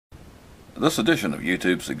This edition of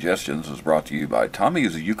YouTube Suggestions is brought to you by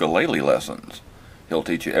Tommy's Ukulele Lessons. He'll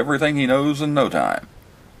teach you everything he knows in no time.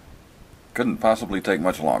 Couldn't possibly take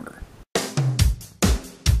much longer.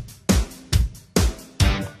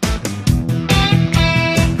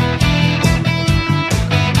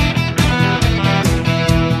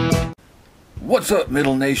 What's up,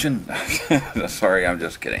 Middle Nation? Sorry, I'm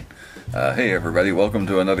just kidding. Hey everybody, welcome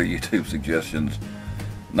to another YouTube Suggestions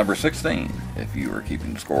number 16, if you were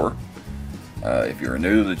keeping score. If you're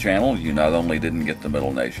new to the channel, you not only didn't get the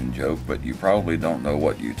Middle Nation joke, but you probably don't know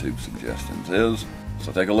what YouTube Suggestions is.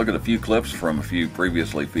 So take a look at a few clips from a few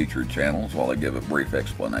previously featured channels while I give a brief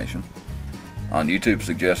explanation. On YouTube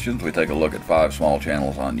Suggestions, we take a look at 5 small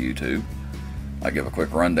channels on YouTube. I give a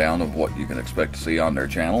quick rundown of what you can expect to see on their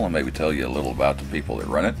channel and maybe tell you a little about the people that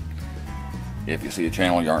run it. If you see a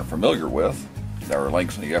channel you aren't familiar with, there are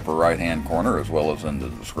links in the upper right hand corner as well as in the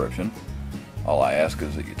description. All I ask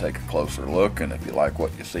is that you take a closer look, and if you like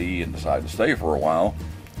what you see and decide to stay for a while,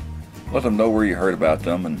 let them know where you heard about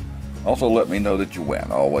them, and also let me know that you win.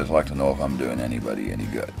 I always like to know if I'm doing anybody any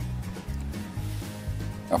good.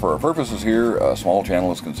 Now, for our purposes here, a small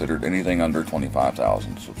channel is considered anything under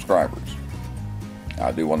 25,000 subscribers.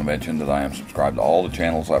 I do want to mention that I am subscribed to all the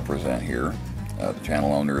channels I present here. The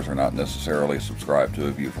channel owners are not necessarily subscribed to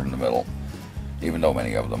A View from the Middle, even though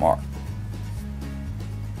many of them are.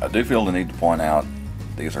 I do feel the need to point out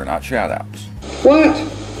these are not shout-outs. What?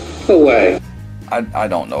 No way. I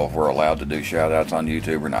don't know if we're allowed to do shout-outs on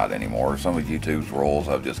YouTube or not anymore. Some of YouTube's rules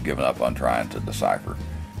I've just given up on trying to decipher.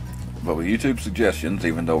 But with YouTube Suggestions,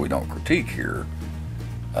 even though we don't critique here,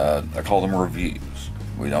 I call them reviews.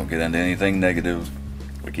 We don't get into anything negative.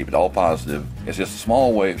 We keep it all positive. It's just a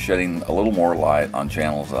small way of shedding a little more light on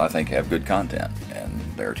channels that I think have good content, and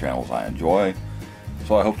they're channels I enjoy,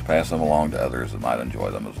 so I hope to pass them along to others that might enjoy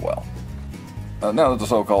them as well. Now that the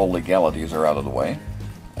so-called legalities are out of the way,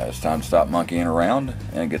 it's time to stop monkeying around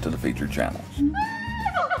and get to the featured channels.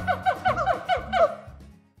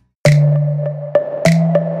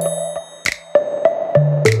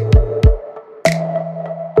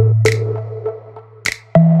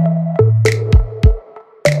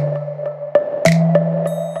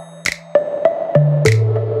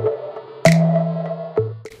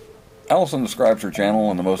 Allison describes her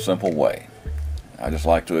channel in the most simple way. I just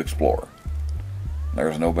like to explore.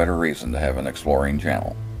 There's no better reason to have an exploring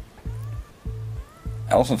channel.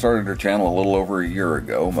 Allison started her channel a little over a year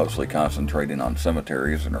ago, mostly concentrating on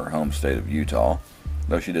cemeteries in her home state of Utah,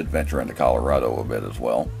 though she did venture into Colorado a bit as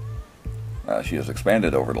well. She has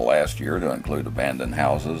expanded over the last year to include abandoned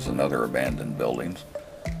houses and other abandoned buildings.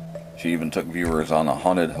 She even took viewers on a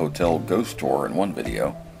haunted hotel ghost tour in one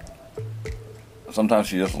video. Sometimes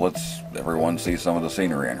she just lets everyone see some of the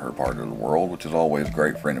scenery in her part of the world, which is always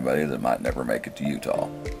great for anybody that might never make it to Utah.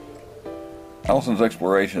 Allison's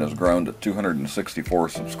exploration has grown to 264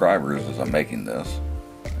 subscribers as I'm making this.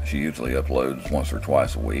 She usually uploads once or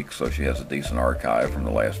twice a week, so she has a decent archive from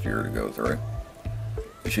the last year to go through.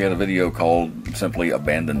 She had a video called simply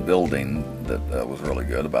Abandoned Building that was really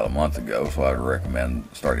good about a month ago, so I would recommend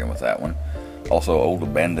starting with that one. Also, Old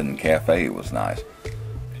Abandoned Cafe was nice.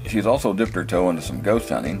 She's also dipped her toe into some ghost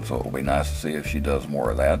hunting, so it'll be nice to see if she does more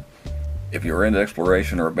of that. If you're into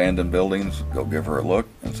exploration or abandoned buildings, go give her a look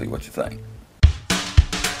and see what you think.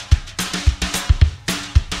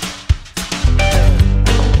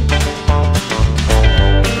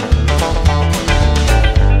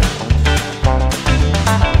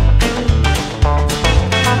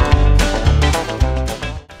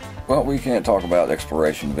 Well, we can't talk about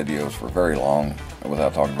exploration videos for very long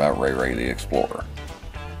without talking about Ray Ray the Explorer.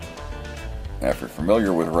 If you're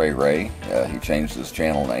familiar with Ray Ray, he changed his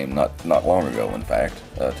channel name not long ago, in fact,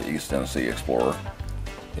 to East Tennessee Explorer.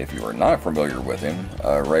 If you are not familiar with him,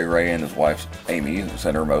 Ray Ray and his wife Amy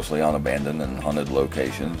center mostly on abandoned and haunted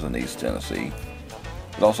locations in East Tennessee.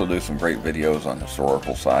 They also do some great videos on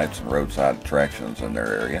historical sites and roadside attractions in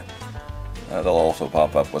their area. They'll also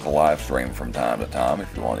pop up with a live stream from time to time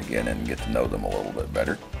if you want to get in and get to know them a little bit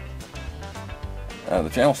better. The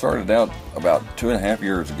channel started out about 2.5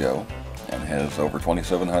 years ago and has over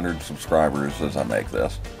 2,700 subscribers as I make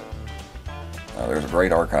this. There's a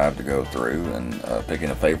great archive to go through, and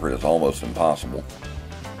picking a favorite is almost impossible.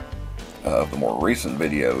 Of the more recent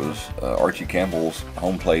videos, Archie Campbell's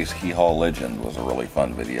Home Place Hee Haw Legend was a really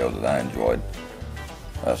fun video that I enjoyed,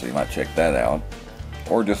 so you might check that out.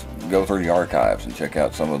 Or just go through the archives and check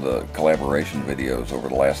out some of the collaboration videos over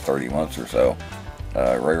the last 30 months or so.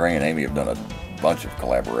 Ray Ray and Amy have done a bunch of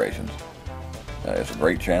collaborations. It's a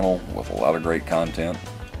great channel with a lot of great content,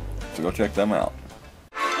 so go check them out.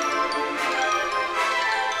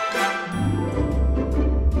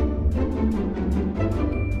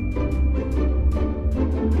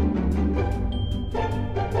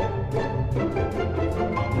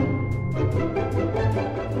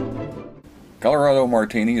 Colorado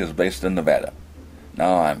Martini is based in Nevada.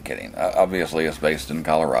 No, I'm kidding. Obviously, it's based in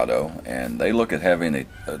Colorado, and they look at having a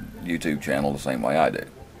YouTube channel the same way I do.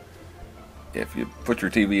 If you put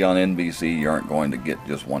your TV on NBC, you aren't going to get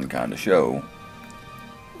just one kind of show.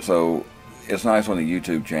 So it's nice when a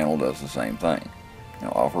YouTube channel does the same thing.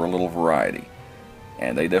 Offer a little variety.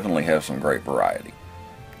 And they definitely have some great variety.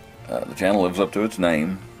 The channel lives up to its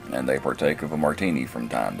name, and they partake of a martini from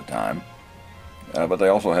time to time. But they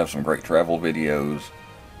also have some great travel videos,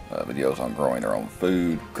 videos on growing their own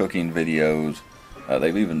food, cooking videos.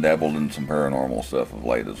 They've even dabbled in some paranormal stuff of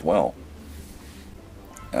late as well.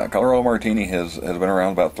 Colorado Martini has been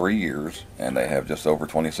around about 3 years, and they have just over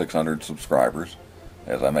 2,600 subscribers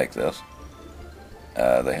as I make this.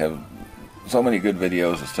 They have so many good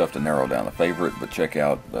videos, it's tough to narrow down a favorite, but check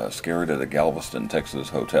out Scared at a Galveston, Texas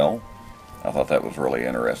hotel. I thought that was really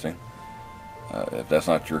interesting. If that's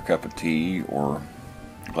not your cup of tea or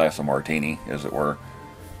glass of martini, as it were,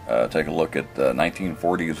 take a look at the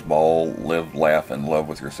 1940s ball, Live, Laugh, and Love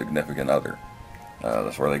with Your Significant Other.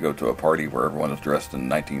 That's where they go to a party where everyone is dressed in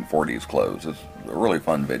 1940s clothes. It's a really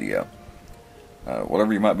fun video.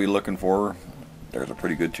 Whatever you might be looking for, there's a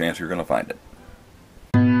pretty good chance you're going to find it.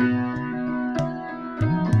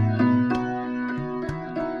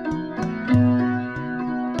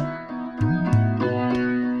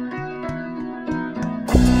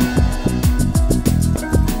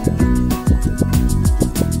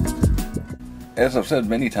 As I've said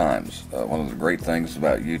many times, one of the great things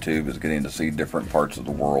about YouTube is getting to see different parts of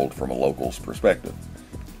the world from a local's perspective.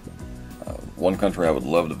 One country I would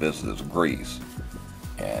love to visit is Greece,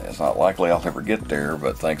 and it's not likely I'll ever get there,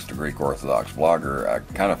 but thanks to Greek Orthodox Blogger, I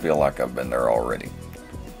kind of feel like I've been there already.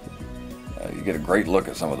 You get a great look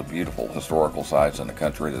at some of the beautiful historical sites in the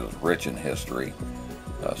country that is rich in history.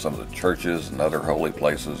 Some of the churches and other holy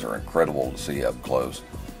places are incredible to see up close.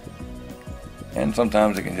 And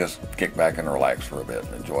sometimes you can just kick back and relax for a bit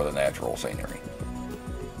and enjoy the natural scenery.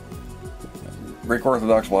 Greek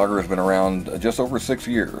Orthodox Blogger has been around just over 6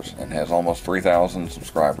 years and has almost 3,000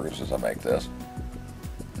 subscribers as I make this.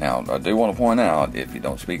 Now, I do want to point out, if you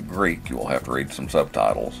don't speak Greek, you will have to read some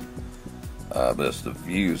subtitles. But it's the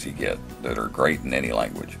views you get that are great in any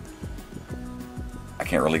language. I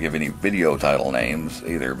can't really give any video title names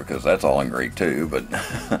either because that's all in Greek too,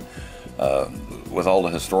 but with all the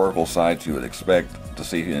historical sites you would expect to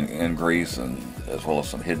see in Greece, and as well as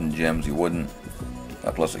some hidden gems you wouldn't,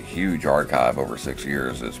 plus a huge archive over 6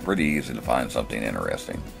 years, it's pretty easy to find something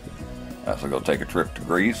interesting. So go take a trip to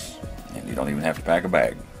Greece, and you don't even have to pack a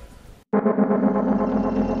bag.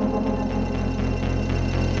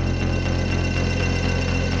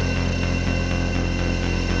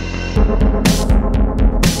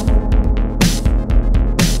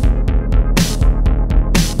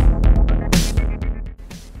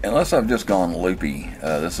 Unless I've just gone loopy,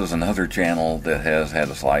 this is another channel that has had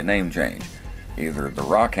a slight name change. Either the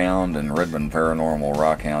Rockhound and Redmond Paranormal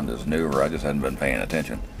Rockhound is new, or I just hadn't been paying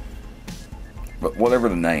attention. But whatever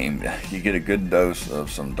the name, you get a good dose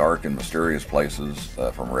of some dark and mysterious places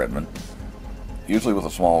from Redmond. Usually with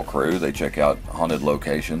a small crew, they check out haunted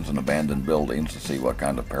locations and abandoned buildings to see what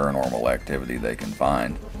kind of paranormal activity they can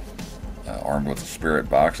find. Armed with a spirit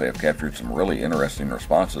box, they have captured some really interesting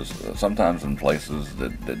responses, sometimes in places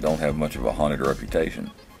that don't have much of a haunted reputation.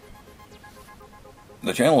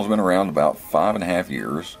 The channel has been around about 5.5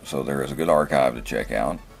 years, so there is a good archive to check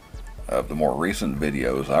out. Of the more recent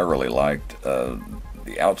videos, I really liked The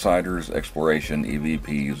Outsiders Exploration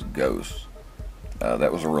EVP's Ghosts.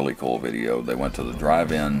 That was a really cool video. They went to the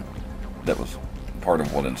drive-in that was part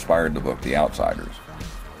of what inspired the book The Outsiders.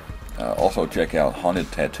 Also check out Haunted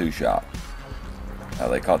Tattoo Shop.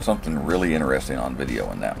 They caught something really interesting on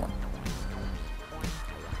video in that one.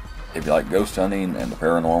 If you like ghost hunting and the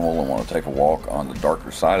paranormal and want to take a walk on the darker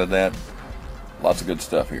side of that, lots of good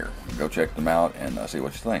stuff here. Go check them out and see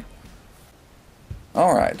what you think.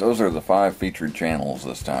 Alright, those are the 5 featured channels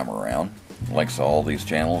this time around. Links to all these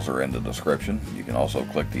channels are in the description. You can also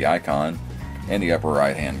click the icon in the upper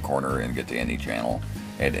right hand corner and get to any channel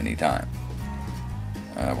at any time.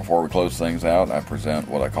 Before we close things out, I present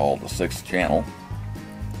what I call the 6th channel,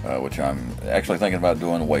 which I'm actually thinking about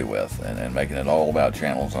doing away with and making it all about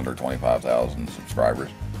channels under 25,000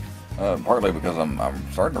 subscribers. Partly because I'm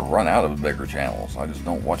starting to run out of bigger channels. I just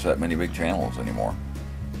don't watch that many big channels anymore.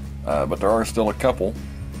 But there are still a couple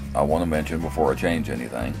I want to mention before I change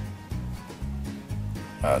anything.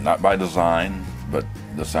 Not by design, but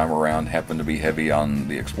this time around happen to be heavy on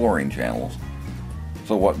the exploring channels.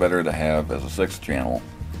 So what better to have as a 6th channel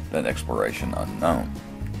than Exploration Unknown?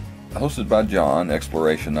 Hosted by John,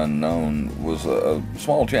 Exploration Unknown was a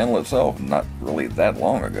small channel itself, not really that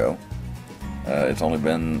long ago. It's only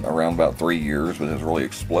been around about 3 years, but has really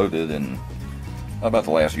exploded in about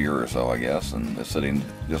the last year or so, I guess, and it's sitting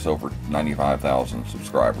just over 95,000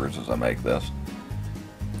 subscribers as I make this.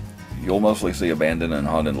 You'll mostly see abandoned and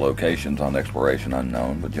haunted locations on Exploration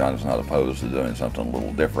Unknown, but John is not opposed to doing something a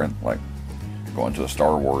little different, like going to a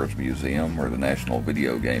Star Wars museum or the National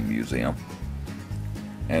Video Game Museum.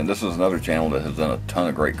 And this is another channel that has done a ton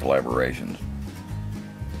of great collaborations.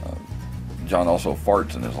 John also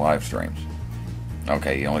farts in his live streams.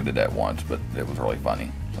 Okay, he only did that once, but it was really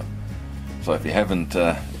funny. So if you haven't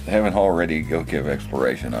already, go give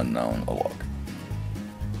Exploration Unknown a look.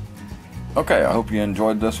 Okay, I hope you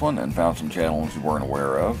enjoyed this one and found some channels you weren't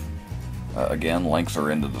aware of. Again, links are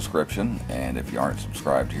in the description, and if you aren't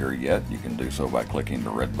subscribed here yet, you can do so by clicking the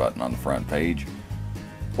red button on the front page,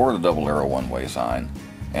 or the double arrow one-way sign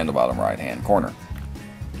in the bottom right-hand corner.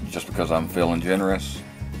 Just because I'm feeling generous,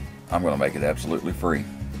 I'm going to make it absolutely free.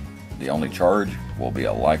 The only charge will be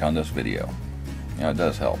a like on this video. It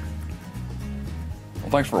does help. Well,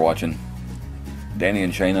 thanks for watching. Danny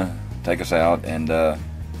and Shayna, take us out and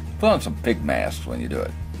put on some pig masks when you do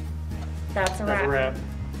it. That's a wrap.